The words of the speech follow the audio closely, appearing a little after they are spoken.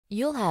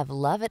You'll have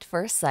love at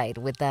first sight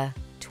with the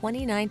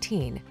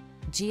 2019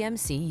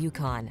 GMC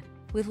Yukon.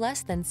 With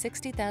less than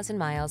 60,000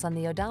 miles on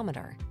the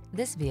odometer,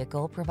 this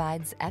vehicle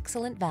provides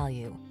excellent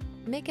value.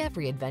 Make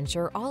every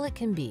adventure all it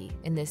can be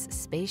in this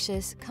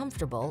spacious,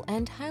 comfortable,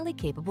 and highly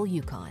capable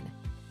Yukon.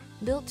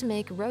 Built to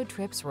make road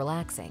trips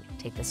relaxing,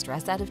 take the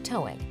stress out of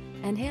towing,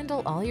 and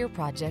handle all your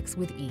projects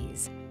with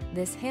ease,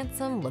 this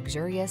handsome,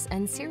 luxurious,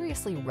 and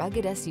seriously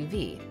rugged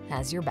SUV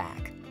has your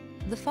back.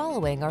 The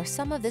following are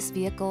some of this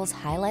vehicle's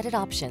highlighted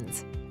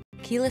options: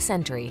 keyless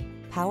entry,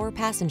 power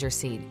passenger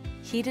seat,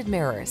 heated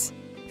mirrors,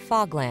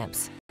 fog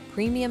lamps,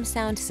 premium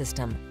sound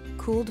system,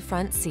 cooled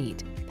front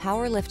seat,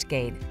 power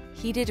liftgate,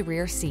 heated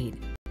rear seat,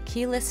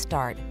 keyless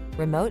start,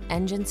 remote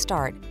engine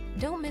start.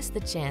 Don't miss the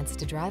chance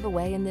to drive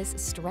away in this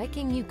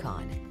striking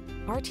Yukon.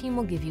 Our team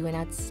will give you an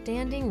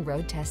outstanding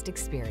road test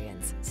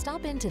experience.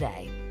 Stop in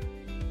today.